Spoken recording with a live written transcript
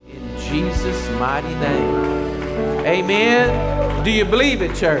Jesus' mighty name. Amen. Do you believe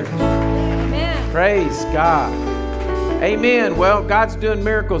it, church? Amen. Praise God. Amen. Well, God's doing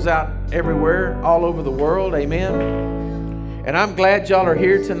miracles out everywhere, all over the world. Amen. And I'm glad y'all are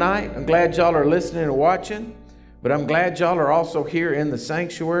here tonight. I'm glad y'all are listening and watching. But I'm glad y'all are also here in the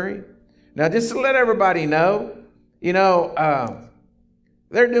sanctuary. Now, just to let everybody know, they're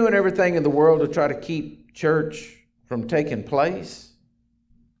doing everything in the world to try to keep church from taking place.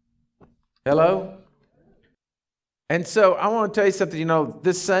 Hello? And so I want to tell you something.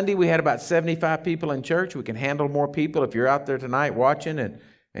 This Sunday we had about 75 people in church. We can handle more people. If you're out there tonight watching and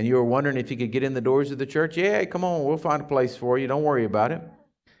you were wondering if you could get in the doors of the church, yeah, come on, we'll find a place for you. Don't worry about it.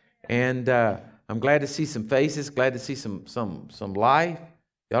 And I'm glad to see some faces, glad to see some life.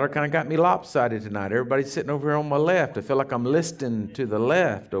 Y'all are kind of got me lopsided tonight. Everybody's sitting over here on my left. I feel like I'm listening to the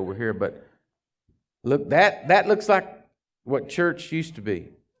left over here, but look, that looks like what church used to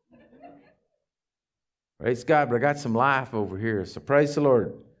be. Praise God, but I got some life over here, so praise the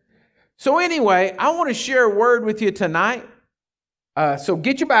Lord. So anyway, I want to share a word with you tonight. So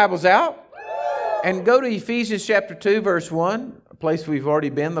get your Bibles out and go to Ephesians chapter 2, verse 1, a place we've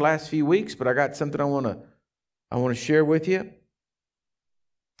already been the last few weeks, but I got something I want to share with you.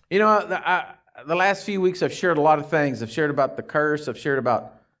 The last few weeks I've shared a lot of things. I've shared about the curse. I've shared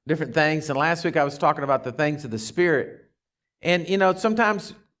about different things. And last week I was talking about the things of the Spirit. And,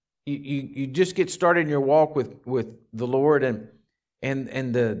 sometimes you just get started in your walk with the Lord and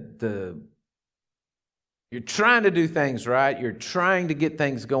you're trying to do things right. You're trying to get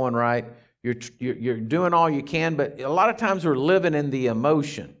things going right. You're doing all you can, but a lot of times we're living in the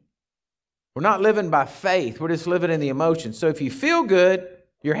emotion. We're not living by faith. We're just living in the emotion. So if you feel good,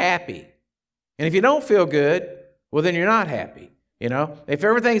 you're happy. And if you don't feel good, well, then you're not happy. If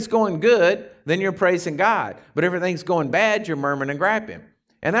everything's going good, then you're praising God. But if everything's going bad, you're murmuring and griping.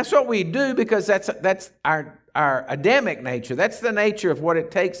 And that's what we do because that's our Adamic nature. That's the nature of what it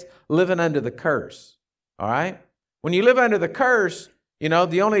takes living under the curse. All right? When you live under the curse,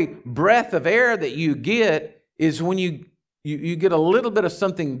 the only breath of air that you get is when you get a little bit of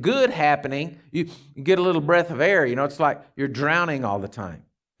something good happening, you get a little breath of air. It's like you're drowning all the time.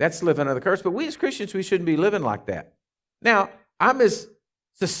 That's living under the curse. But we as Christians, we shouldn't be living like that. Now, I'm as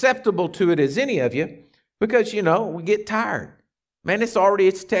susceptible to it as any of you because, we get tired. Man,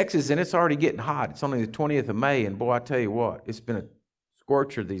 it's Texas and it's already getting hot. It's only the 20th of May. And boy, I tell you what, it's been a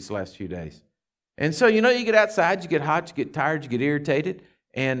scorcher these last few days. And so, you get outside, you get hot, you get tired, you get irritated,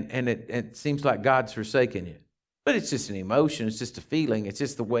 and it seems like God's forsaken you. But it's just an emotion. It's just a feeling. It's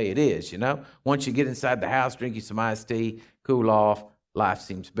just the way it is, Once you get inside the house, drink you some iced tea, cool off, life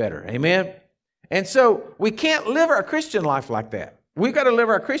seems better. Amen? And so we can't live our Christian life like that. We've got to live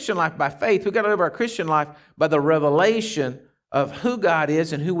our Christian life by faith. We've got to live our Christian life by the revelation of who God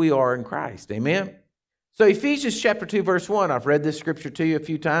is and who we are in Christ. Amen? So Ephesians chapter 2, verse 1, I've read this scripture to you a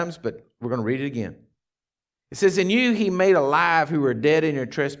few times, but we're going to read it again. It says, "In you he made alive who were dead in your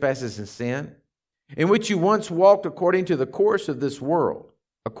trespasses and sin, in which you once walked according to the course of this world,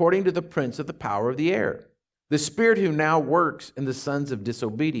 according to the prince of the power of the air, the spirit who now works in the sons of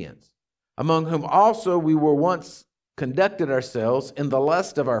disobedience, among whom also we were once conducted ourselves in the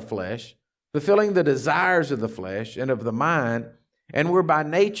lust of our flesh, fulfilling the desires of the flesh and of the mind, and were by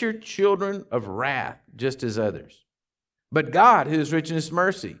nature children of wrath, just as others. But God, who is rich in his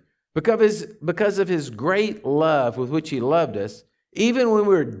mercy, because of his great love with which he loved us, even when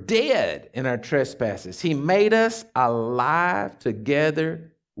we were dead in our trespasses, he made us alive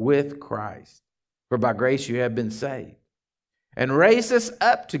together with Christ. For by grace you have been saved, and raised us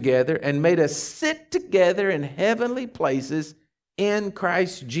up together and made us sit together in heavenly places in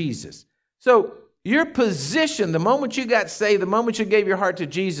Christ Jesus." So your position, the moment you got saved, the moment you gave your heart to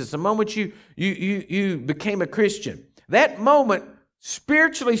Jesus, the moment you became a Christian, that moment,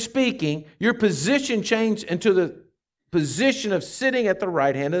 spiritually speaking, your position changed into the position of sitting at the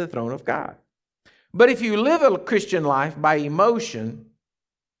right hand of the throne of God. But if you live a Christian life by emotion,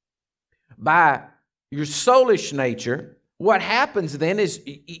 by your soulish nature, what happens then is,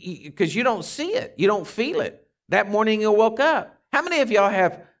 because you don't see it, you don't feel it. That morning you woke up. How many of y'all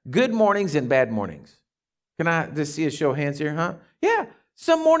have good mornings and bad mornings? Can I just see a show of hands here, huh? Yeah.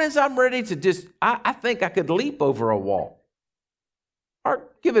 Some mornings I'm ready to I think I could leap over a wall or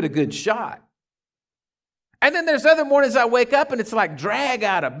give it a good shot. And then there's other mornings I wake up and it's like drag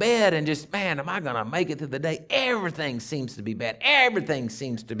out of bed and just, man, am I going to make it to the day? Everything seems to be bad. Everything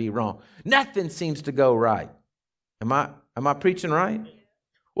seems to be wrong. Nothing seems to go right. Am I preaching right?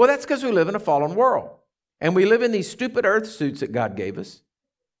 Well, that's because we live in a fallen world. And we live in these stupid earth suits that God gave us.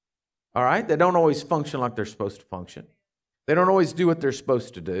 All right? They don't always function like they're supposed to function. They don't always do what they're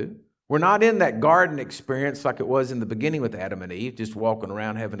supposed to do. We're not in that garden experience like it was in the beginning with Adam and Eve, just walking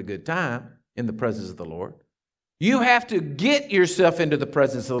around having a good time in the presence of the Lord. You have to get yourself into the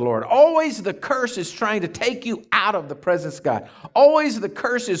presence of the Lord. Always the curse is trying to take you out of the presence of God. Always the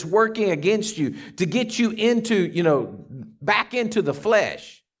curse is working against you to get you into, back into the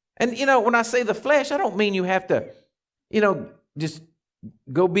flesh. And, when I say the flesh, I don't mean you have to, just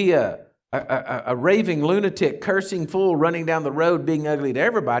go be a raving lunatic, cursing fool, running down the road, being ugly to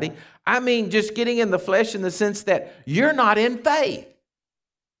everybody. I mean just getting in the flesh in the sense that you're not in faith.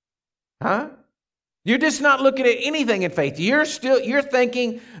 Huh? You're just not looking at anything in faith. You're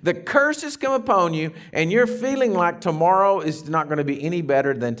thinking the curse has come upon you, and you're feeling like tomorrow is not going to be any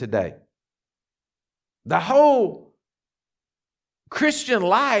better than today. The whole Christian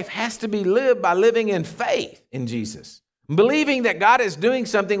life has to be lived by living in faith in Jesus. Believing that God is doing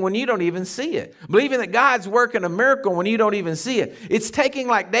something when you don't even see it. Believing that God's working a miracle when you don't even see it. It's taking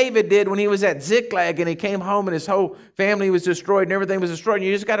like David did when he was at Ziklag and he came home and his whole family was destroyed and everything was destroyed. And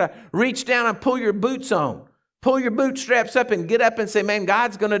you just got to reach down and pull your boots on. Pull your bootstraps up and get up and say, man,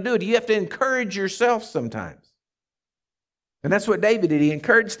 God's going to do it. You have to encourage yourself sometimes. And that's what David did. He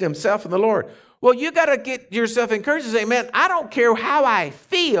encouraged himself in the Lord. Well, you got to get yourself encouraged and say, man, I don't care how I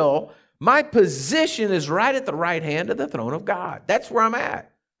feel. My position is right at the right hand of the throne of God. That's where I'm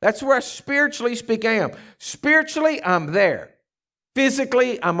at. That's where, spiritually speaking, I am. Spiritually, I'm there.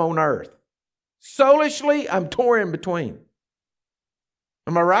 Physically, I'm on earth. Soulishly, I'm torn in between.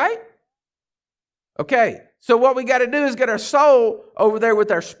 Am I right? Okay, so what we got to do is get our soul over there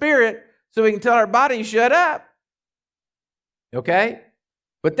with our spirit so we can tell our body, shut up. Okay?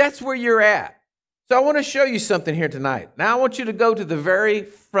 But that's where you're at. So I want to show you something here tonight. Now I want you to go to the very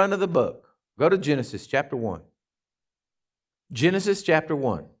front of the book. Go to Genesis chapter 1. Genesis chapter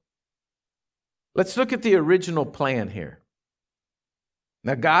 1. Let's look at the original plan here.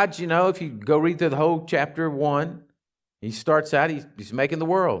 Now God, if you go read through the whole chapter 1, he starts out, he's making the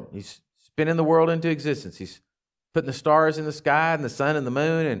world. He's spinning the world into existence. He's putting the stars in the sky and the sun and the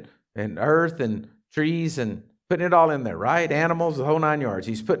moon and earth and trees and putting it all in there, right? Animals, the whole 9 yards.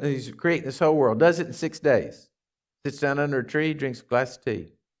 He's creating this whole world. Does it in 6 days. Sits down under a tree, drinks a glass of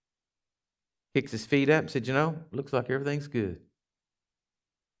tea. Kicks his feet up and said, looks like everything's good.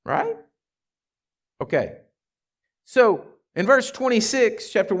 Right? Okay. So in verse 26,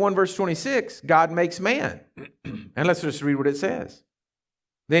 chapter 1, verse 26, God makes man. And let's just read what it says.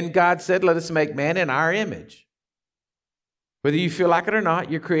 Then God said, let us make man in our image. Whether you feel like it or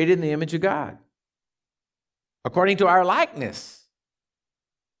not, you're created in the image of God, according to our likeness.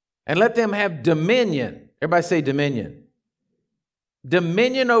 And let them have dominion. Everybody say dominion.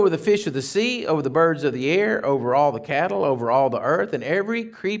 Dominion over the fish of the sea, over the birds of the air, over all the cattle, over all the earth, and every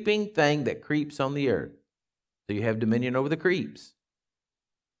creeping thing that creeps on the earth. So you have dominion over the creeps.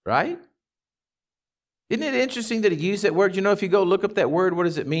 Right? Isn't it interesting that he used that word? If you go look up that word, what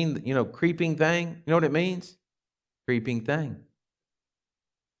does it mean? Creeping thing. You know what it means? Creeping thing.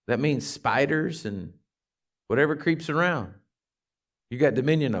 That means spiders and whatever creeps around. You got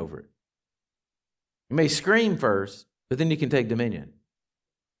dominion over it. You may scream first, but then you can take dominion.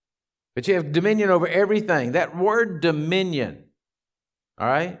 But you have dominion over everything. That word dominion, all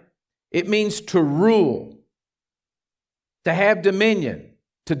right? It means to rule, to have dominion,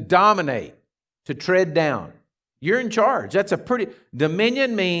 to dominate, to tread down. You're in charge.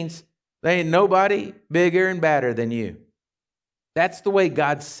 Dominion means there ain't nobody bigger and badder than you. That's the way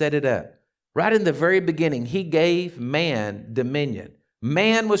God set it up. Right in the very beginning, he gave man dominion.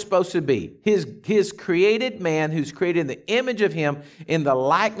 Man was supposed to be, his created man who's created in the image of him, in the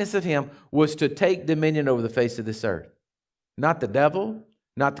likeness of him, was to take dominion over the face of this earth. Not the devil,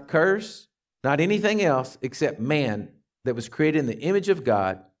 not the curse, not anything else except man that was created in the image of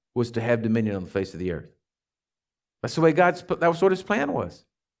God was to have dominion on the face of the earth. That's the way that was what his plan was.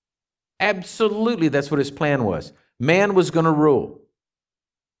 Absolutely, that's what his plan was. Man was going to rule.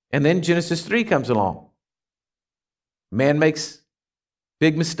 And then Genesis 3 comes along. Man makes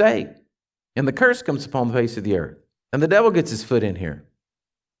big mistake. And the curse comes upon the face of the earth. And the devil gets his foot in here.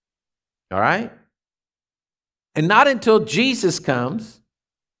 All right? And not until Jesus comes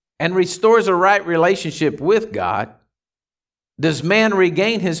and restores a right relationship with God does man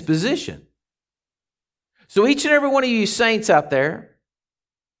regain his position. So each and every one of you saints out there,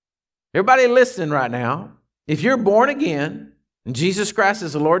 everybody listening right now, if you're born again, and Jesus Christ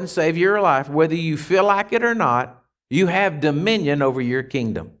is the Lord and Savior of your life, whether you feel like it or not, you have dominion over your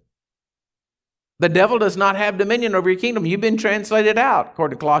kingdom. The devil does not have dominion over your kingdom. You've been translated out,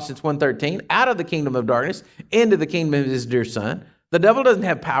 according to Colossians 1:13, out of the kingdom of darkness into the kingdom of his dear Son. The devil doesn't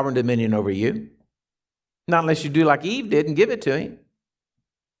have power and dominion over you. Not unless you do like Eve did and give it to him.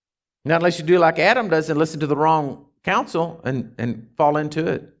 Not unless you do like Adam does and listen to the wrong counsel and fall into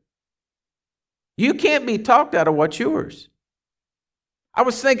it. You can't be talked out of what's yours. I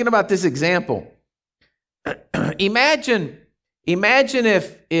was thinking about this example. Imagine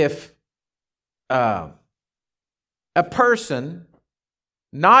if a person,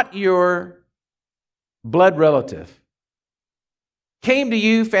 not your blood relative, came to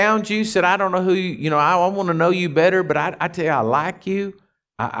you, found you, said, I don't know who you, I want to know you better, but I tell you, I like you.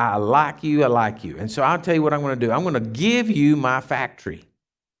 I like you. I like you. And so I'll tell you what I'm going to do. I'm going to give you my factory.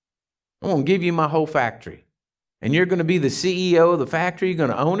 I'm going to give you my whole factory. And you're going to be the CEO of the factory. You're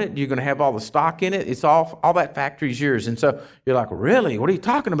going to own it. You're going to have all the stock in it. It's all that factory is yours. And so you're like, really? What are you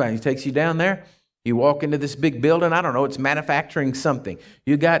talking about? He takes you down there. You walk into this big building. I don't know. It's manufacturing something.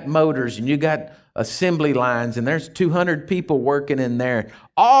 You got motors and you got assembly lines and there's 200 people working in there.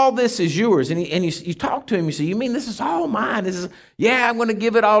 All this is yours. And you talk to him. You say, you mean this is all mine? Yeah, I'm going to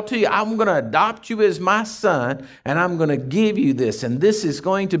give it all to you. I'm going to adopt you as my son and I'm going to give you this. And this is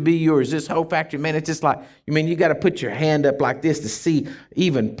going to be yours. This whole factory, man, it's just like, you got to put your hand up like this to see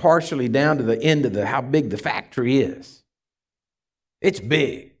even partially down to the end of how big the factory is. It's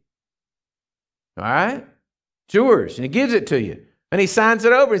big. All right? It's yours. And he gives it to you. And he signs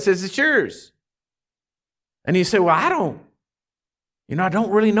it over and says, it's yours. And you say, well, I don't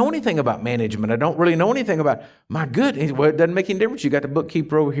really know anything about management. I don't really know anything about, my goodness. Well, it doesn't make any difference. You got the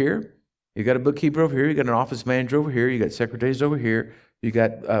bookkeeper over here. You got a bookkeeper over here. You got an office manager over here. You got secretaries over here. You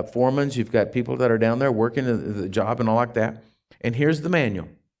got foremans. You've got people that are down there working the job and all like that. And here's the manual.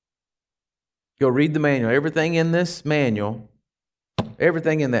 Go read the manual. Everything in that manual,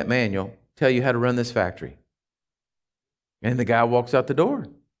 tell you how to run this factory. And the guy walks out the door.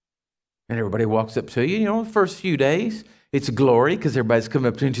 And everybody walks up to you. The first few days, it's glory because everybody's coming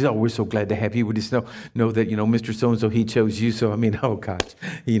up to you and says, oh, we're so glad to have you. We just know that, Mr. So-and-so, he chose you. So, oh, gosh,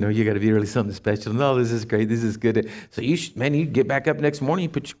 you got to be really something special. No, this is great. This is good. So, you get back up next morning, you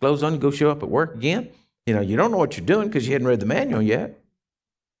put your clothes on, you go show up at work again. You don't know what you're doing because you hadn't read the manual yet.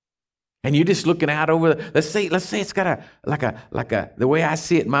 And you're just looking out over, let's say it's got the way I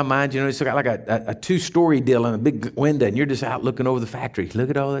see it in my mind, it's got like a two-story deal and a big window, and you're just out looking over the factory.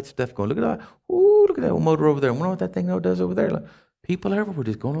 Look at all that stuff going. Look at that old motor over there. I wonder what that thing does over there. Like, people everywhere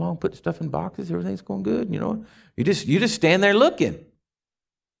just going along, putting stuff in boxes. Everything's going good. You just stand there looking.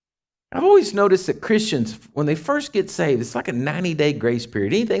 I've always noticed that Christians, when they first get saved, it's like a 90-day grace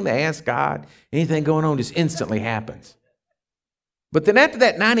period. Anything they ask God, anything going on, just instantly happens. But then after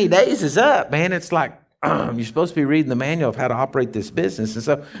that 90 days is up, man, it's like you're supposed to be reading the manual of how to operate this business. And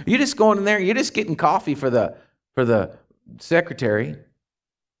so you're just going in there, you're just getting coffee for the secretary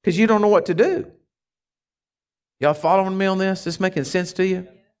because you don't know what to do. Y'all following me on this? This making sense to you?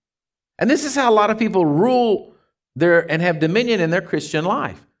 And this is how a lot of people rule and have dominion in their Christian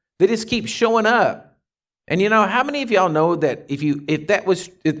life. They just keep showing up. And how many of y'all know that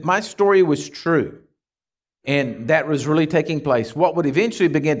if my story was true, and that was really taking place, what would eventually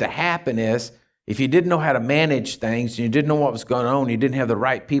begin to happen is, if you didn't know how to manage things, and you didn't know what was going on, you didn't have the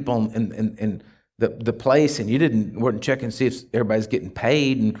right people in the place, and you weren't checking to see if everybody's getting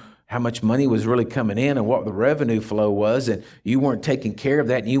paid and how much money was really coming in and what the revenue flow was, and you weren't taking care of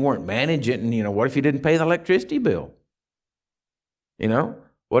that and you weren't managing it, and what if you didn't pay the electricity bill?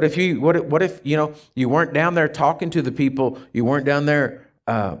 What if you weren't down there talking to the people, you weren't down there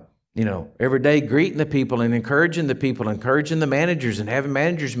every day greeting the people and encouraging the managers and having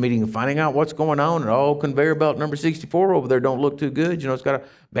managers meeting and finding out what's going on. And conveyor belt number 64 over there don't look too good. It's got a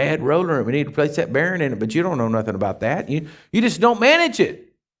bad roller and we need to replace that bearing in it, but you don't know nothing about that. You just don't manage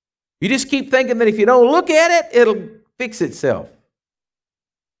it. You just keep thinking that if you don't look at it, it'll fix itself.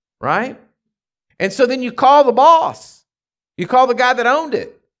 Right? And so then you call the boss. You call the guy that owned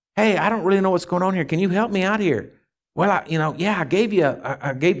it. Hey, I don't really know what's going on here. Can you help me out here? Well, I gave you.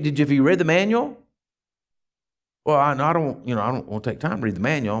 Have you read the manual? Well, I don't want to take time to read the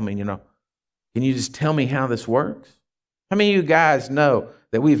manual. Can you just tell me how this works? How many of you guys know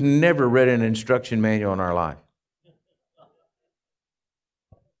that we've never read an instruction manual in our life?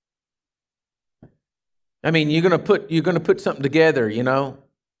 You're gonna put something together. You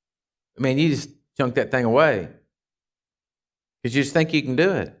just chunk that thing away because you just think you can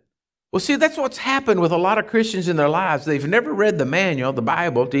do it. Well, see, that's what's happened with a lot of Christians in their lives. They've never read the manual, the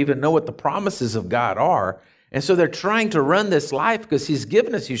Bible, to even know what the promises of God are. And so they're trying to run this life because he's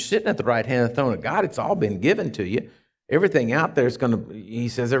given us, you're sitting at the right hand of the throne of God. It's all been given to you. Everything out there is he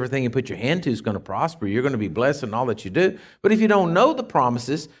says everything you put your hand to is going to prosper. You're going to be blessed in all that you do. But if you don't know the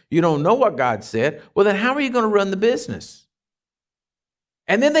promises, you don't know what God said, well, then how are you going to run the business?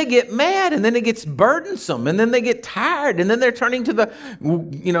 And then they get mad, and then it gets burdensome, and then they get tired, and then they're turning to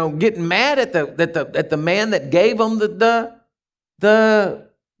getting mad at the man that gave them the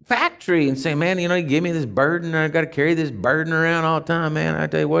factory and say, man, you gave me this burden, and I got to carry this burden around all the time, man. I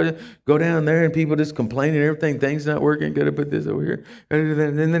tell you what, go down there and people just complaining and everything, things not working, got to put this over here.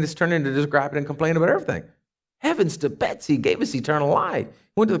 And then it's turned into just griping and complaining about everything. Heavens to Betsy, gave us eternal life,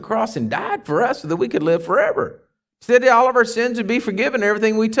 went to the cross and died for us so that we could live forever. Said that all of our sins would be forgiven,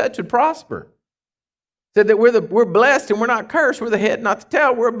 everything we touch would prosper. Said that we're blessed and we're not cursed, we're the head, not the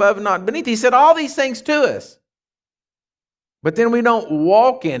tail, we're above and not beneath. He said all these things to us. But then we don't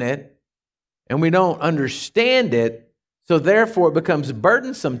walk in it and we don't understand it, so therefore it becomes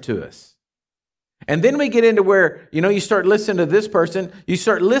burdensome to us. And then we get into where, you start listening to this person, you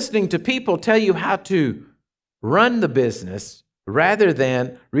start listening to people tell you how to run the business rather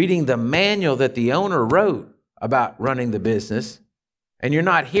than reading the manual that the owner wrote about running the business. And you're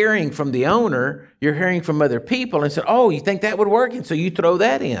not hearing from the owner, you're hearing from other people and say, oh, you think that would work? And so you throw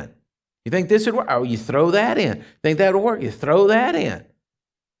that in. You think this would work? Oh, you throw that in. Think that would work? You throw that in.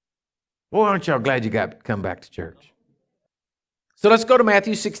 Boy, aren't y'all glad you got to come back to church? So let's go to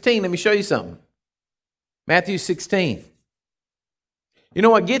Matthew 16. Let me show you something. Matthew 16. You know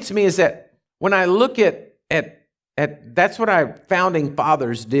what gets me is that when I look at that's what our founding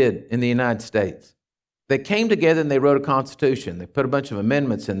fathers did in the United States. They came together and they wrote a constitution. They put a bunch of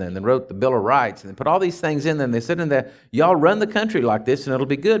amendments in there, and they wrote the Bill of Rights, and they put all these things in there, and they said in there, y'all run the country like this and it'll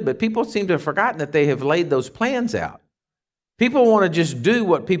be good. But people seem to have forgotten that they have laid those plans out. People want to just do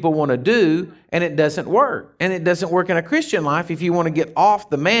what people want to do, and it doesn't work. And it doesn't work in a Christian life if you want to get off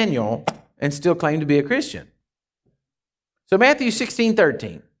the manual and still claim to be a Christian. So Matthew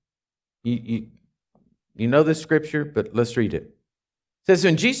 16:13. You know this scripture, but let's read it. It says,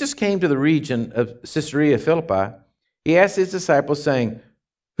 when Jesus came to the region of Caesarea Philippi, he asked his disciples, saying,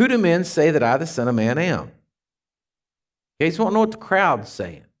 who do men say that I, the Son of Man, am? Okay, he just won't know what the crowd's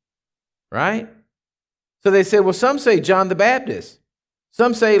saying, right? So they said, well, some say John the Baptist.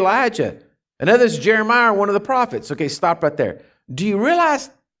 Some say Elijah. And others, Jeremiah, one of the prophets. Okay, stop right there. Do you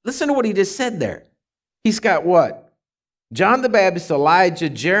realize, listen to what he just said there. He's got what? John the Baptist, Elijah,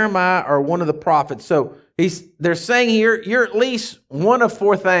 Jeremiah, or one of the prophets. So they're saying here, you're at least one of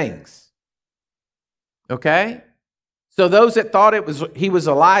four things. Okay? So those that thought he was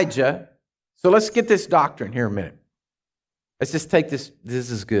Elijah. So let's get this doctrine here a minute. Let's just take this.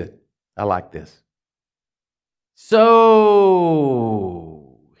 This is good. I like this.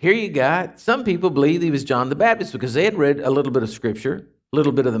 So here you got, some people believe he was John the Baptist because they had read a little bit of scripture, a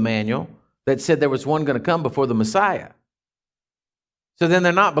little bit of the manual that said there was one going to come before the Messiah. So then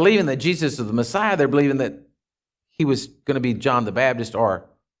they're not believing that Jesus is the Messiah. They're believing that he was going to be John the Baptist or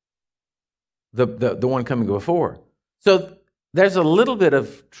the one coming before. So there's a little bit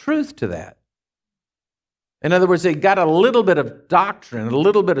of truth to that. In other words, they got a little bit of doctrine, a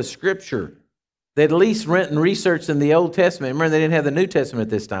little bit of scripture. They at least went and researched in the Old Testament. Remember, they didn't have the New Testament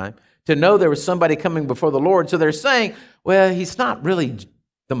at this time, to know there was somebody coming before the Lord. So they're saying, well, he's not really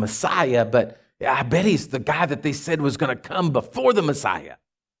the Messiah, but I bet he's the guy that they said was going to come before the Messiah.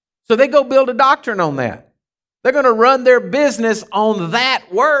 So they go build a doctrine on that. They're going to run their business on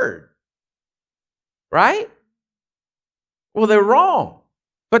that word. Right? Well, they're wrong.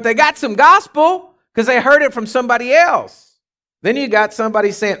 But they got some gospel because they heard it from somebody else. Then you got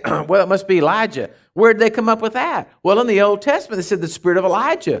somebody saying, well, it must be Elijah. Where did they come up with that? Well, in the Old Testament, they said the spirit of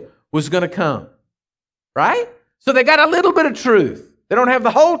Elijah was going to come. Right? So they got a little bit of truth. They don't have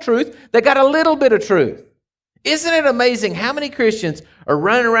the whole truth. They got a little bit of truth. Isn't it amazing how many Christians are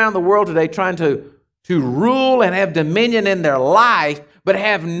running around the world today trying to rule and have dominion in their life, but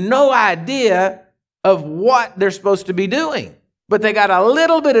have no idea of what they're supposed to be doing? But they got a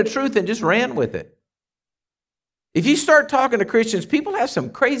little bit of truth and just ran with it. If you start talking to Christians, people have some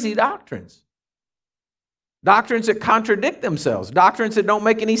crazy doctrines. Doctrines that contradict themselves. Doctrines that don't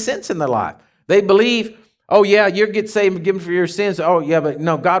make any sense in their life. They believe, oh yeah, you get saved and given for your sins. Oh yeah, but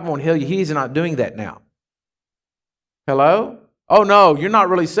no, God won't heal you. He's not doing that now. Hello? Oh no, you're not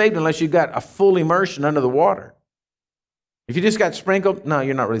really saved unless you got a full immersion under the water. If you just got sprinkled, no,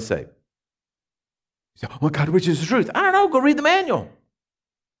 you're not really saved. You say, oh God, which is the truth? I don't know, go read the manual.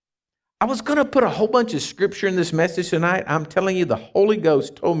 I was going to put a whole bunch of scripture in this message tonight. I'm telling you, the Holy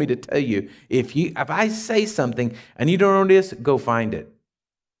Ghost told me to tell you, if I say something and you don't know this, go find it.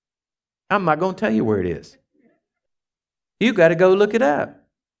 I'm not going to tell you where it is. You got to go look it up.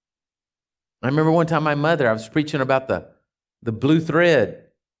 I remember one time I was preaching about the blue thread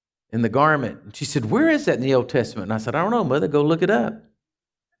in the garment. And she said, where is that in the Old Testament? And I said, I don't know, Mother, go look it up.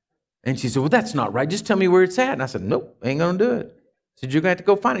 And she said, well, that's not right. Just tell me where it's at. And I said, nope, ain't going to do it. I said, you're going to have to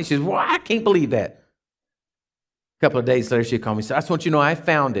go find it. She says, well, I can't believe that. A couple of days later, she called me and said, I just want you to know I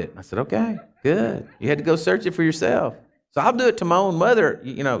found it. I said, okay, good. You had to go search it for yourself. So I'll do it to my own mother.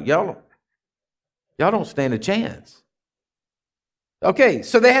 Y'all don't stand a chance. Okay,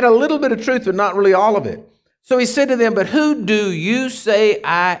 so they had a little bit of truth, but not really all of it. So he said to them, but who do you say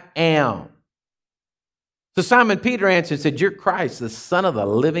I am? So Simon Peter answered and said, you're Christ, the Son of the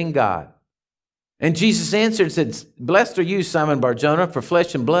living God. And Jesus answered and said, blessed are you, Simon Bar-Jonah, for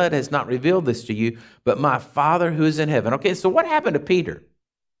flesh and blood has not revealed this to you, but my Father who is in heaven. Okay, so what happened to Peter?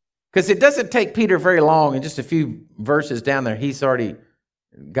 Because it doesn't take Peter very long. In just a few verses down there, he's already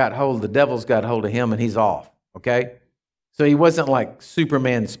got hold, the devil's got hold of him and he's off, okay? So he wasn't like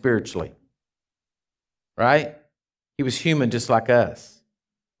Superman spiritually, right? He was human just like us.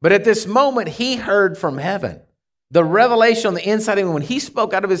 But at this moment, he heard from heaven. The revelation on the inside of him, when he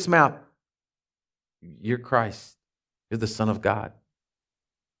spoke out of his mouth, you're Christ. You're the Son of God.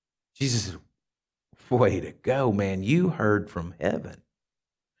 Jesus said, way to go, man. You heard from heaven.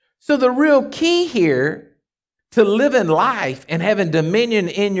 So the real key here to living life and having dominion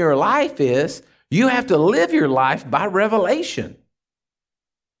in your life is you have to live your life by revelation.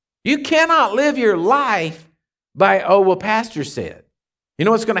 You cannot live your life by, oh, well, pastor said. You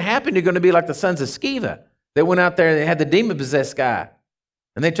know what's going to happen? You're going to be like the sons of Sceva that went out there and they had the demon-possessed guy.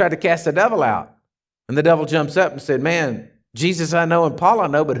 And they tried to cast the devil out. And the devil jumps up and said, man, Jesus I know and Paul I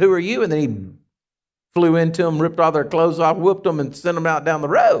know, but who are you? And then he flew into them, ripped all their clothes off, whooped them, and sent them out down the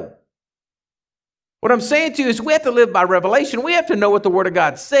road. What I'm saying to you is we have to live by revelation. We have to know what the Word of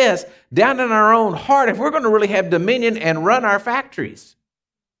God says down in our own heart if we're going to really have dominion and run our factories.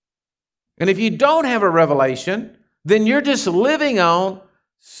 And if you don't have a revelation, then you're just living on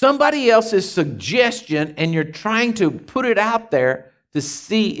somebody else's suggestion and you're trying to put it out there to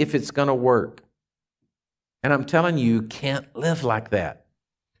see if it's going to work. And I'm telling you, you can't live like that.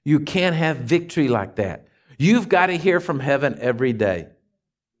 You can't have victory like that. You've got to hear from heaven every day.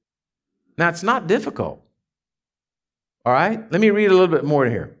 Now, it's not difficult. All right? Let me read a little bit more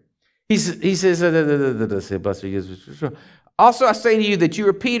here. He says, also I say to you that you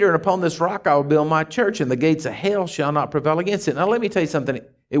are Peter, and upon this rock I will build my church, and the gates of hell shall not prevail against it. Now, let me tell you something.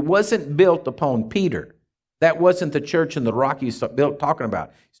 It wasn't built upon Peter. That wasn't the church and the rock he's talking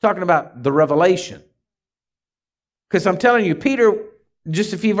about. He's talking about the revelation. Because I'm telling you, Peter,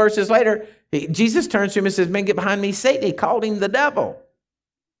 just a few verses later, Jesus turns to him and says, man, get behind me, Satan. He called him the devil.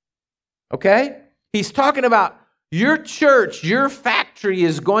 Okay? He's talking about your church, your factory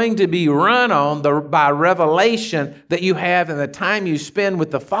is going to be run on by revelation that you have in the time you spend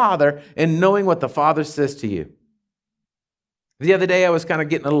with the Father and knowing what the Father says to you. The other day, I was kind of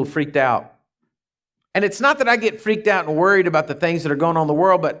getting a little freaked out. And it's not that I get freaked out and worried about the things that are going on in the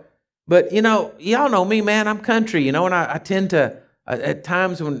world, but y'all know me, man. I'm country, and I tend to at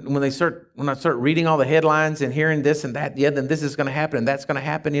times when I start reading all the headlines and hearing this and that, then this is going to happen and that's going to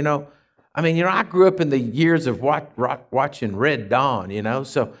happen. I grew up in the years of watching Red Dawn.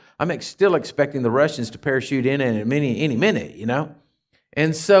 So I'm still expecting the Russians to parachute in any minute.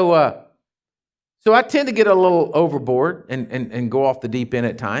 And so I tend to get a little overboard and go off the deep end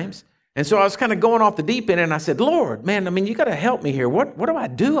at times. And so I was kind of going off the deep end, and I said, Lord, man, you got to help me here. What do I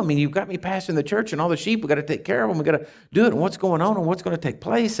do? You've got me pastoring the church and all the sheep. We got to take care of them. We got to do it. And what's going on and what's going to take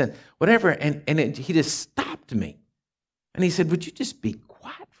place and whatever. He just stopped me. And he said, would you just be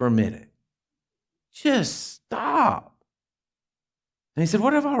quiet for a minute? Just stop. And he said,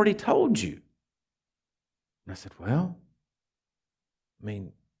 what have I already told you? And I said, well,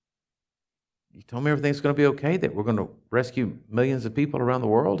 you told me everything's going to be okay, that we're going to rescue millions of people around the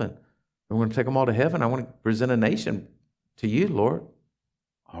world and we're going to take them all to heaven. I want to present a nation to you, Lord.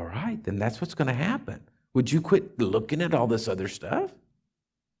 All right, then that's what's going to happen. Would you quit looking at all this other stuff?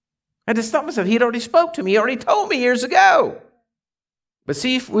 I just thought myself, he'd already spoke to me. He already told me years ago. But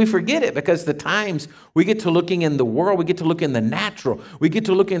see, we forget it because the times we get to looking in the world, we get to look in the natural. We get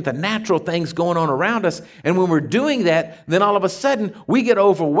to looking at the natural things going on around us. And when we're doing that, then all of a sudden we get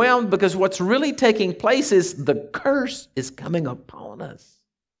overwhelmed because what's really taking place is the curse is coming upon us.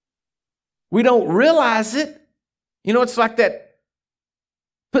 We don't realize it. It's like that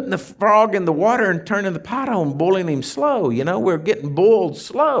putting the frog in the water and turning the pot on, boiling him slow. We're getting boiled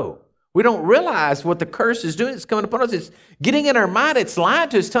slow. We don't realize what the curse is doing. It's coming upon us. It's getting in our mind. It's lying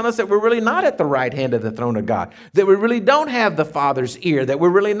to us, telling us that we're really not at the right hand of the throne of God, that we really don't have the Father's ear, that we're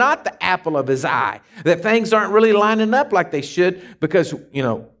really not the apple of his eye, that things aren't really lining up like they should because,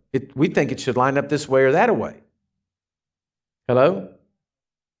 we think it should line up this way or that way. Hello?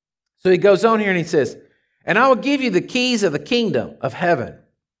 So he goes on here and he says, and I will give you the keys of the kingdom of heaven.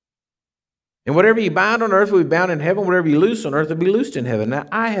 And whatever you bind on earth will be bound in heaven. Whatever you loose on earth will be loosed in heaven. Now,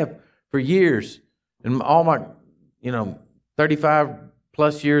 I have, for years, in all my, 35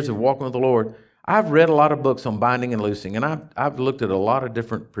 plus years of walking with the Lord, I've read a lot of books on binding and loosing, and I've looked at a lot of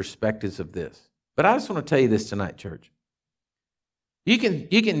different perspectives of this. But I just want to tell you this tonight, church. You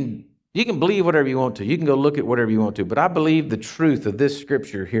can believe whatever you want to. You can go look at whatever you want to. But I believe the truth of this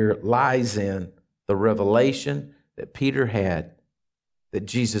scripture here lies in the revelation that Peter had that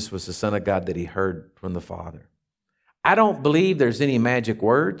Jesus was the Son of God, that he heard from the Father. I don't believe there's any magic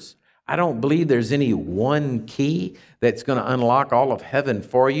words. I don't believe there's any one key that's going to unlock all of heaven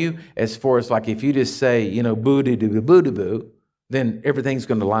for you, as far as like if you just say, boo-doo-boo-doo-boo, then everything's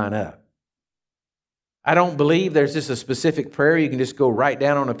going to line up. I don't believe there's just a specific prayer you can just go write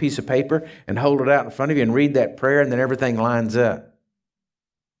down on a piece of paper and hold it out in front of you and read that prayer and then everything lines up.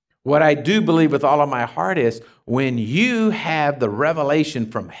 What I do believe with all of my heart is when you have the revelation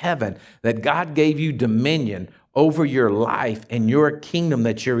from heaven that God gave you dominion over your life and your kingdom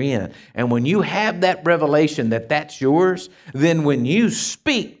that you're in, and when you have that revelation that that's yours, then when you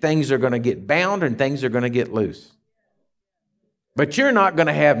speak, things are going to get bound and things are going to get loose. But you're not going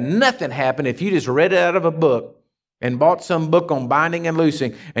to have nothing happen if you just read it out of a book and bought some book on binding and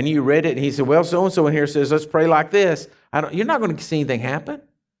loosing, and you read it and he said, well, so-and-so in here says, let's pray like this. You're not going to see anything happen.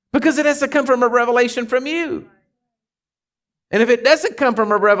 Because it has to come from a revelation from you. And if it doesn't come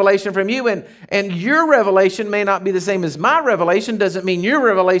from a revelation from you, and your revelation may not be the same as my revelation, doesn't mean your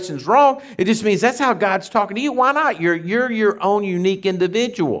revelation's wrong. It just means that's how God's talking to you. Why not? You're your own unique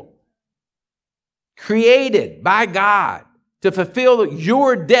individual. Created by God to fulfill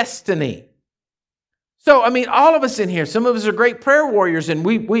your destiny. So, all of us in here, some of us are great prayer warriors, and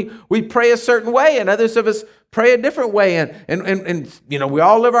we pray a certain way, and others of us pray a different way, and we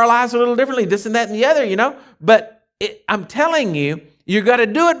all live our lives a little differently, this and that and the other, But I'm telling you, you got to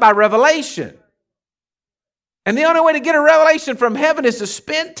do it by revelation. And the only way to get a revelation from heaven is to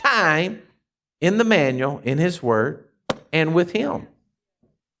spend time in the manual, in His Word, and with Him.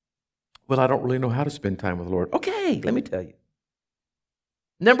 Well, I don't really know how to spend time with the Lord. Okay, let me tell you.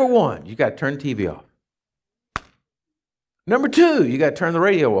 Number one, you got to turn the TV off. Number two, you got to turn the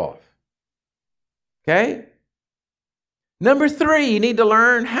radio off. Okay? Number three, you need to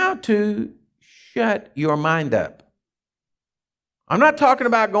learn how to shut your mind up. I'm not talking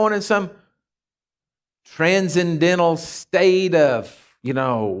about going in some transcendental state of,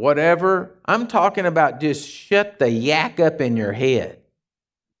 whatever. I'm talking about just shut the yak up in your head.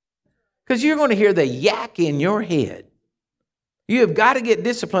 Because you're going to hear the yak in your head. You have got to get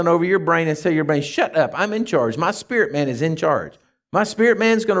discipline over your brain and say your brain, shut up, I'm in charge. My spirit man is in charge. My spirit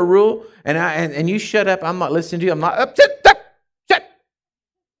man's going to rule, and you shut up. I'm not listening to you. I'm not up.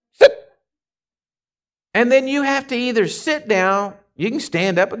 Sit. And then you have to either sit down, you can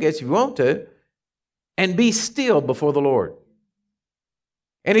stand up, I guess, if you want to, and be still before the Lord.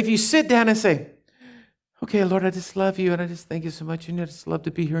 And if you sit down and say, okay, Lord, I just love you, and I just thank you so much, and I just love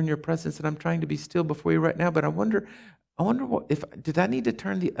to be here in your presence, and I'm trying to be still before you right now, but I wonder did I need to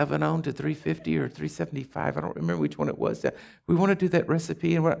turn the oven on to 350 or 375? I don't remember which one it was. We want to do that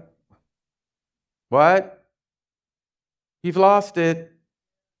recipe. And what? You've lost it.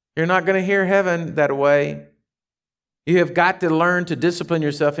 You're not going to hear heaven that way. You have got to learn to discipline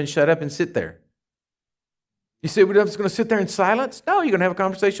yourself and shut up and sit there. You say, we're just going to sit there in silence? No, you're going to have a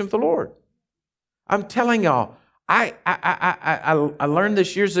conversation with the Lord. I'm telling y'all, I learned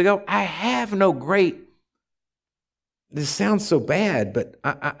this years ago. I have no great... This sounds so bad, but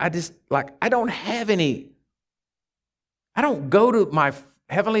I just, I don't have any, I don't go to my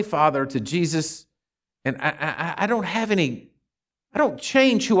Heavenly Father, to Jesus, and I don't have any, I don't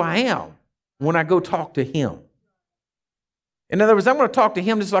change who I am when I go talk to Him. In other words, I'm going to talk to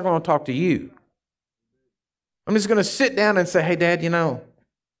Him just like I'm going to talk to you. I'm just going to sit down and say, hey, Dad,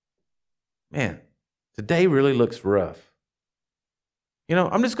 man, today really looks rough.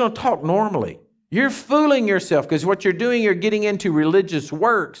 I'm just going to talk normally. You're fooling yourself, because what you're doing, you're getting into religious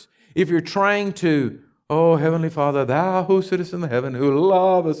works. If you're trying to, oh, Heavenly Father, thou who sittest in the heaven, who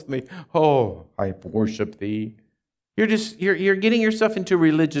lovest me, oh, I worship thee. You're getting yourself into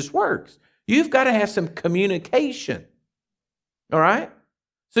religious works. You've got to have some communication. All right?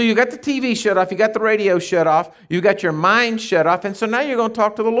 So you got the TV shut off, you got the radio shut off, you got your mind shut off, and so now you're going to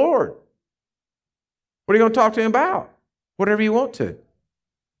talk to the Lord. What are you going to talk to Him about? Whatever you want to.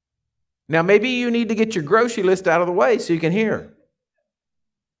 Now, maybe you need to get your grocery list out of the way so you can hear.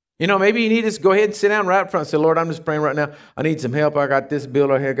 Maybe you need to just go ahead and sit down right up front and say, Lord, I'm just praying right now. I need some help. I got this bill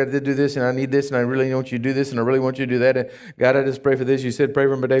right here. I got to do this, and I need this, and I really want you to do this, and I really want you to do that. And God, I just pray for this. You said pray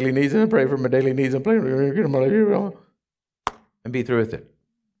for my daily needs, and I pray for my daily needs. I'm praying and be through with it.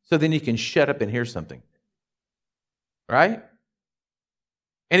 so then you can shut up and hear something. Right?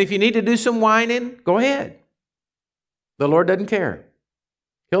 And if you need to do some whining, go ahead. The Lord doesn't care.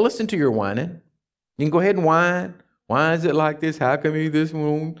 He'll listen to your whining. You can go ahead and whine. Why is it like this? How come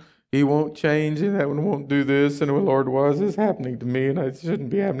he won't change and that one won't do this? And oh Lord, why is this happening to me? And it shouldn't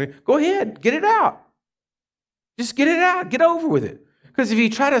be happening. Go ahead, get it out. Just get it out. Get over with it. Because if you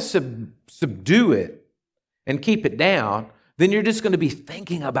try to subdue it and keep it down, then you're just going to be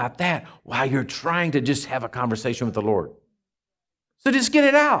thinking about that while you're trying to just have a conversation with the Lord. So just get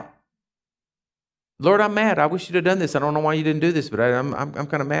it out. Lord, I'm mad. I wish you'd have done this. I don't know why you didn't do this, but I'm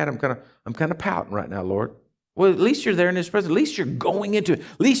kind of mad. I'm kind of pouting right now, Lord. Well, at least you're there in His presence. At least you're going into it.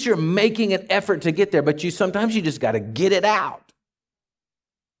 At least you're making an effort to get there. But sometimes you just got to get it out.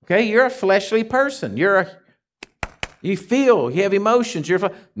 Okay, you're a fleshly person. You have emotions.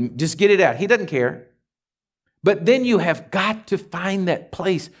 Just get it out. He doesn't care. But then you have got to find that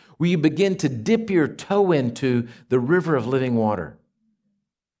place where you begin to dip your toe into the river of living water.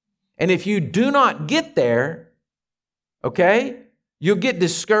 And if you do not get there, okay, you'll get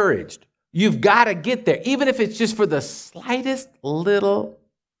discouraged. You've got to get there, even if it's just for the slightest little,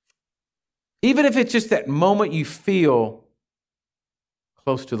 even if it's just that moment you feel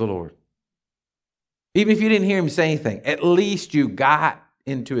close to the Lord. Even if you didn't hear Him say anything, at least you got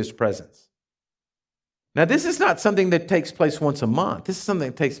into His presence. Now, this is not something that takes place once a month. This is something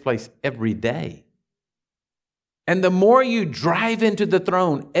that takes place every day. And the more you drive into the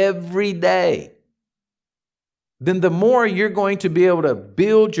throne every day, then the more you're going to be able to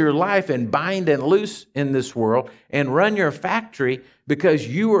build your life and bind and loose in this world and run your factory because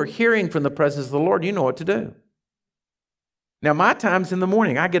you are hearing from the presence of the Lord. You know what to do. Now, my time's in the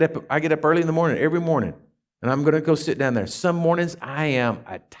morning. I get up early in the morning, every morning, and I'm going to go sit down there. Some mornings I am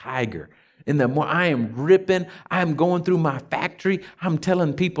a tiger. In the morning, I am ripping. I am going through my factory. I'm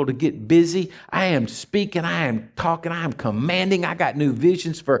telling people to get busy. I am speaking. I am talking. I am commanding. I got new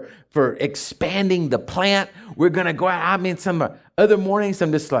visions for expanding the plant. We're going to go out. I mean, some other mornings,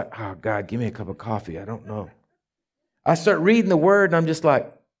 I'm just like, oh, God, give me a cup of coffee. I don't know. I start reading the word, and I'm just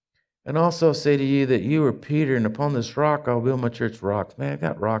like, and also say to you that you are Peter, and upon this rock I'll build my church. Rocks. Man, I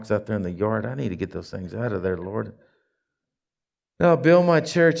got rocks out there in the yard. I need to get those things out of there, Lord. No, build my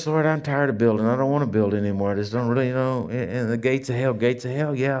church, Lord. I'm tired of building. I don't want to build anymore. I just don't really, in the gates of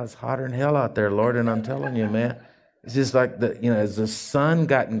hell. Yeah, it's hotter than hell out there, Lord. And I'm telling you, man, it's just like as the sun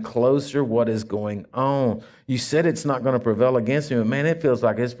gotten closer, what is going on? You said it's not going to prevail against me, but man, it feels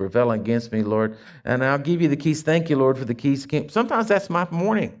like it's prevailing against me, Lord. And I'll give you the keys. Thank you, Lord, for the keys. Sometimes that's my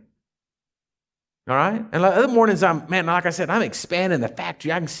morning. All right? And other mornings, like I said, I'm expanding the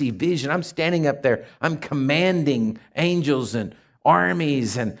factory. I can see vision. I'm standing up there. I'm commanding angels and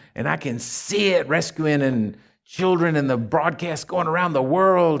armies, and I can see it rescuing and children and the broadcast going around the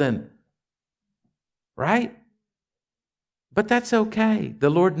world, and right? But that's okay.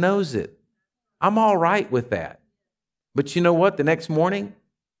 The Lord knows it. I'm all right with that. But you know what? The next morning,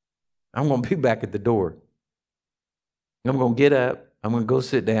 I'm going to be back at the door. I'm going to get up. I'm going to go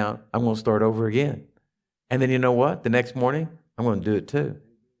sit down. I'm going to start over again. And then you know what? The next morning, I'm going to do it too.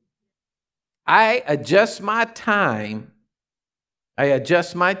 I adjust my time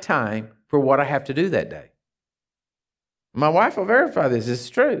for what I have to do that day. My wife will verify this.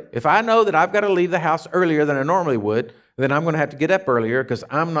 It's true. If I know that I've got to leave the house earlier than I normally would, then I'm going to have to get up earlier because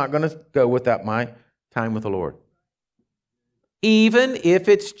I'm not going to go without my time with the Lord. Even if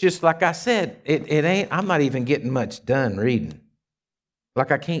it's just like I said, I'm not even getting much done reading.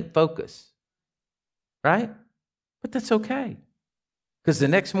 Like I can't focus. Right? But that's okay. Because the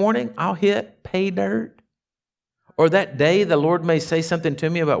next morning I'll hit pay dirt. Or that day, the Lord may say something to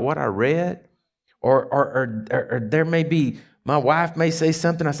me about what I read. Or there may be, my wife may say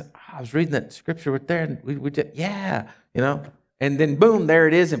something. I said, I was reading that scripture right there. And we just, yeah, And then boom, there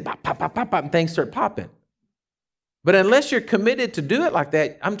it is. And pop, pop, pop, pop, pop, and things start popping. But unless you're committed to do it like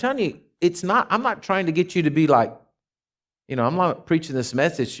that, I'm telling you, I'm not trying to get you to be like, I'm not preaching this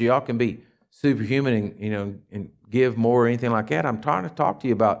message so y'all can be superhuman and give more or anything like that. I'm trying to talk to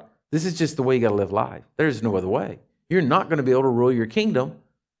you about, this is just the way you got to live life. There's no other way. You're not going to be able to rule your kingdom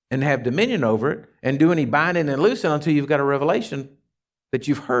and have dominion over it and do any binding and loosing until you've got a revelation that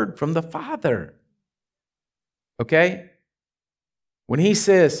you've heard from the Father. Okay? When he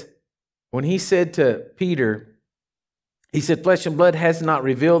said to Peter, he said, flesh and blood has not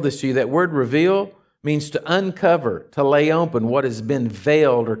revealed this to you. That word reveal means to uncover, to lay open what has been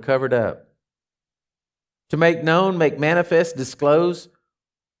veiled or covered up. To make known, make manifest, disclose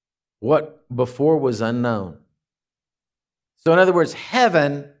what before was unknown. So in other words,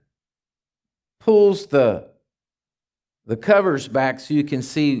 heaven pulls the the covers back so you can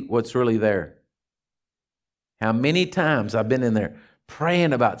see what's really there. How many times I've been in there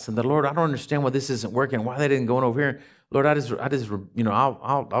praying about something. Lord, I don't understand why this isn't working. Why they didn't go over here. Lord, I just,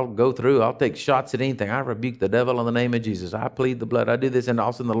 I'll go through. I'll take shots at anything. I rebuke the devil in the name of Jesus. I plead the blood. I do this, and all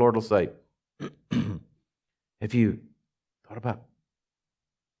of a sudden the Lord will say, have you thought about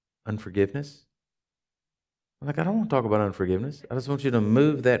unforgiveness? I'm like, I don't want to talk about unforgiveness. I just want you to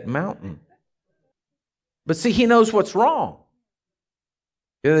move that mountain. But see, he knows what's wrong.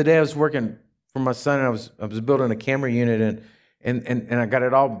 The other day I was working for my son, and I was building a camera unit, and I got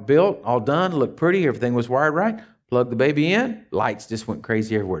it all built, all done, looked pretty, everything was wired right. Plugged the baby in, lights just went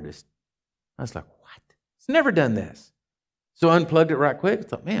crazy everywhere. I was like, what? It's never done this. So I unplugged it right quick. I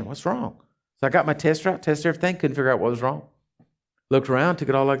thought, man, what's wrong? So I got my tester out, tested everything, couldn't figure out what was wrong. Looked around, took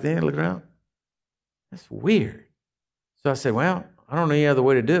it all like that, looked around. That's weird. So I said, well, I don't know any other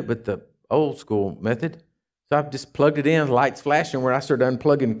way to do it but the old school method. So I just plugged it in, lights flashing, where I started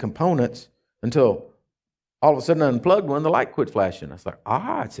unplugging components until all of a sudden I unplugged one, the light quit flashing. I was like,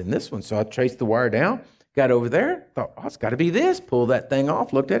 it's in this one. So I traced the wire down, got over there, thought, it's got to be this. Pulled that thing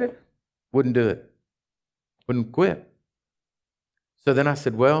off, looked at it, wouldn't do it. Wouldn't quit. So then I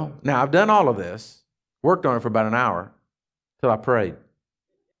said, well, now I've done all of this, worked on it for about an hour till I prayed.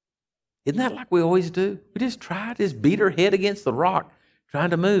 Isn't that like we always do? We just beat our head against the rock,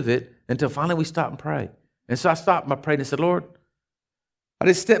 trying to move it until finally we stop and pray. And so I stopped and I prayed and said, Lord, I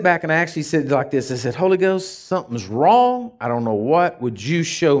just stepped back and I actually said like this. I said, Holy Ghost, something's wrong. I don't know what. Would you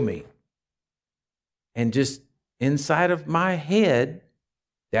show me? And just inside of my head,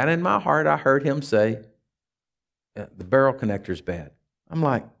 down in my heart, I heard him say, the barrel connector's bad. I'm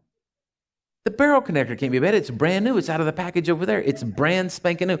like, the barrel connector can't be bad. It's brand new. It's out of the package over there. It's brand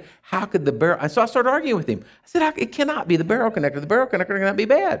spanking new. How could the barrel? And so I started arguing with him. I said, it cannot be the barrel connector. The barrel connector cannot be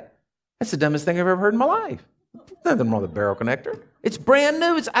bad. That's the dumbest thing I've ever heard in my life. Nothing wrong with the barrel connector. It's brand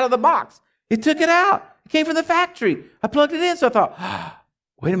new. It's out of the box. He took it out. It came from the factory. I plugged it in. So I thought,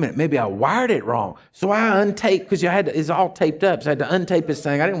 wait a minute, maybe I wired it wrong. So I untaped, because it's all taped up. So I had to untape this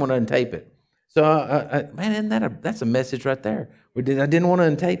thing. I didn't want to untape it. So, man, that's a message right there. I didn't want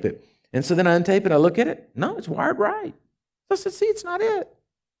to untape it. And so then I untape it, I look at it. No, it's wired right. So I said, see, it's not it.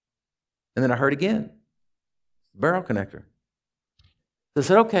 And then I heard again, barrel connector. So I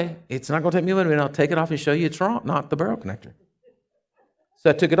said, okay, it's not going to take me a minute. I'll take it off and show you it's wrong, not the barrel connector. So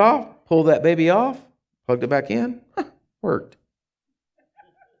I took it off, pulled that baby off, plugged it back in. Worked.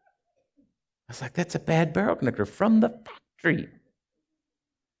 I was like, that's a bad barrel connector from the factory.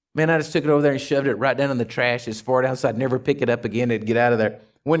 Man, I just took it over there and shoved it right down in the trash as far down so I'd never pick it up again. It'd get out of there.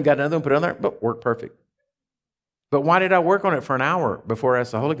 Went and got another one, put it on there, but worked perfect. But why did I work on it for an hour before I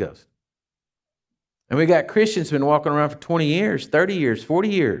asked the Holy Ghost? And we got Christians been walking around for 20 years, 30 years, 40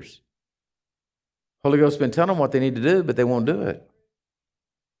 years. Holy Ghost's been telling them what they need to do, but they won't do it.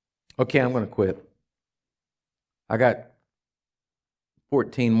 Okay, I'm going to quit. I got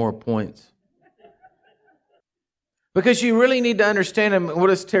 14 more points. Because you really need to understand, and we'll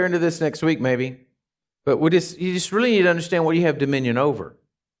just tear into this next week maybe, but you just really need to understand what you have dominion over.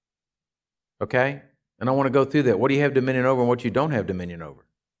 Okay? And I want to go through that. What do you have dominion over and what you don't have dominion over?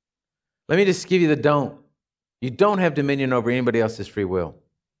 Let me just give you the don't. You don't have dominion over anybody else's free will.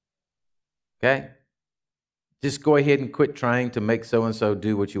 Okay? Just go ahead and quit trying to make so-and-so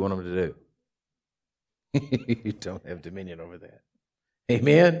do what you want them to do. You don't have dominion over that.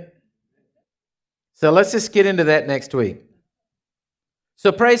 Amen? So let's just get into that next week.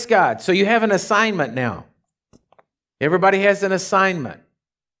 So praise God. So you have an assignment now. Everybody has an assignment.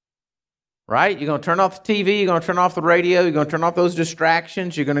 Right? You're going to turn off the TV. You're going to turn off the radio. You're going to turn off those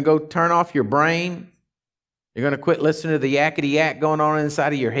distractions. You're going to go turn off your brain. You're going to quit listening to the yakety yak going on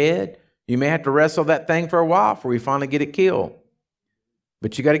inside of your head. You may have to wrestle that thing for a while before you finally get it killed.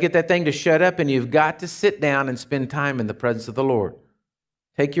 But you got to get that thing to shut up, and you've got to sit down and spend time in the presence of the Lord.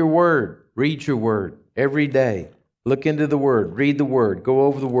 Take your word. Read your word every day. Look into the word. Read the word. Go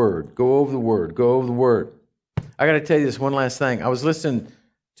over the word. Go over the word. Go over the word. I got to tell you this one last thing. I was listening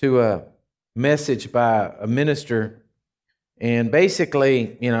to a message by a minister, and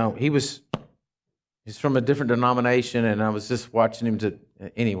basically, he's from a different denomination, and I was just watching him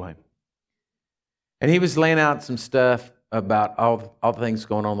anyway. And he was laying out some stuff about all the things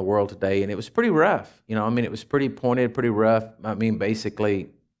going on in the world today, and it was pretty rough. It was pretty pointed, pretty rough. Basically,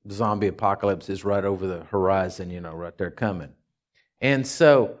 the zombie apocalypse is right over the horizon, right there coming. And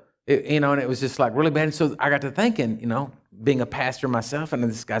so, and it was just like really bad. And so I got to thinking, being a pastor myself, and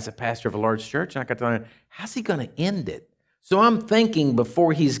this guy's a pastor of a large church, and I got to wonder, how's he going to end it? So I'm thinking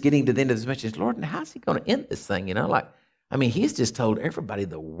before he's getting to the end of this message, Lord, how's he going to end this thing? He's just told everybody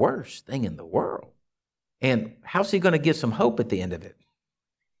the worst thing in the world. And how's he going to get some hope at the end of it?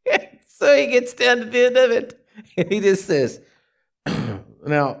 So he gets down to the end of it, and he just says,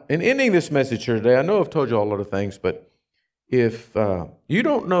 now, in ending this message here today, I know I've told you all a lot of things, but if you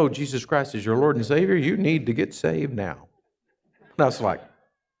don't know Jesus Christ as your Lord and Savior, you need to get saved now. And I was like,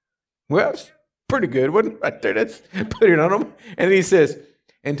 well, it's pretty good, wasn't it? Right there, that's put it on him. And he says,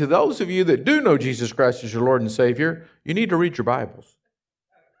 and to those of you that do know Jesus Christ as your Lord and Savior, you need to read your Bibles.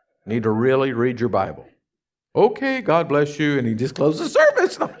 You need to really read your Bible. Okay, God bless you. And he just closed the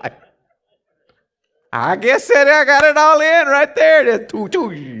service. And I'm like, I guess that I got it all in right there.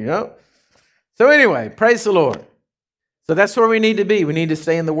 You know? So anyway, praise the Lord. So that's where we need to be. We need to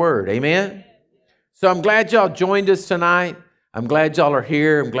stay in the Word. Amen? So I'm glad y'all joined us tonight. I'm glad y'all are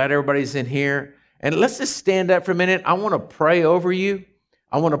here. I'm glad everybody's in here. And let's just stand up for a minute. I want to pray over you.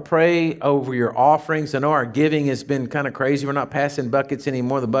 I want to pray over your offerings. I know our giving has been kind of crazy. We're not passing buckets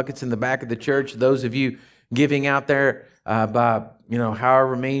anymore. The bucket's in the back of the church. Those of you giving out there by,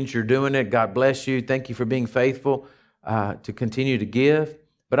 however means you're doing it, God bless you. Thank you for being faithful to continue to give.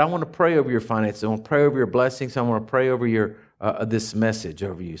 But I want to pray over your finances. I want to pray over your blessings. I want to pray over your this message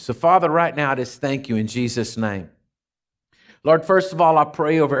over you. So, Father, right now, I just thank you in Jesus' name. Lord, first of all, I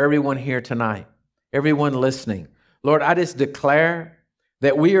pray over everyone here tonight, everyone listening. Lord, I just declare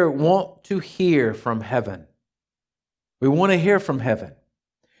that we want to hear from heaven. We want to hear from heaven.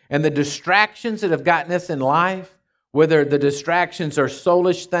 And the distractions that have gotten us in life, whether the distractions are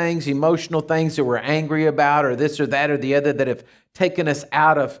soulish things, emotional things that we're angry about, or this or that or the other that have taken us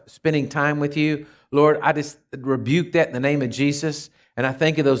out of spending time with you, Lord, I just rebuke that in the name of Jesus. And I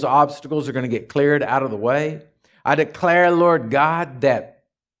think those obstacles are going to get cleared out of the way. I declare, Lord God, that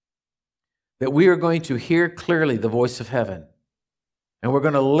we are going to hear clearly the voice of heaven. And we're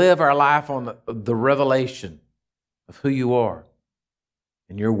going to live our life on the revelation of who you are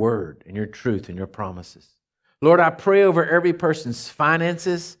and your word and your truth and your promises. Lord, I pray over every person's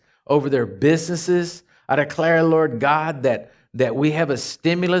finances, over their businesses. I declare, Lord God, that we have a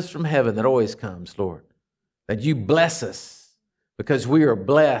stimulus from heaven that always comes, Lord. That you bless us because we are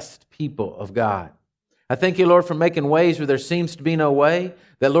blessed people of God. I thank you, Lord, for making ways where there seems to be no way.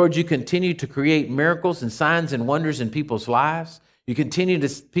 That, Lord, you continue to create miracles and signs and wonders in people's lives. You continue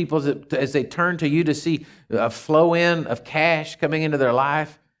to people as they turn to you to see a flow in of cash coming into their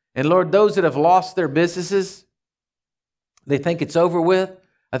life. And Lord, those that have lost their businesses, they think it's over with.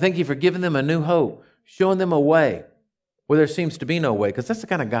 I thank you for giving them a new hope, showing them a way where there seems to be no way, because that's the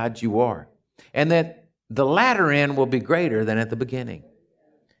kind of God you are. And that the latter end will be greater than at the beginning.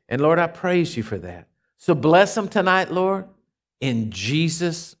 And Lord, I praise you for that. So bless them tonight, Lord, in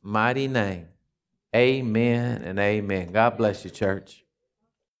Jesus' mighty name. Amen and amen. God bless you, church.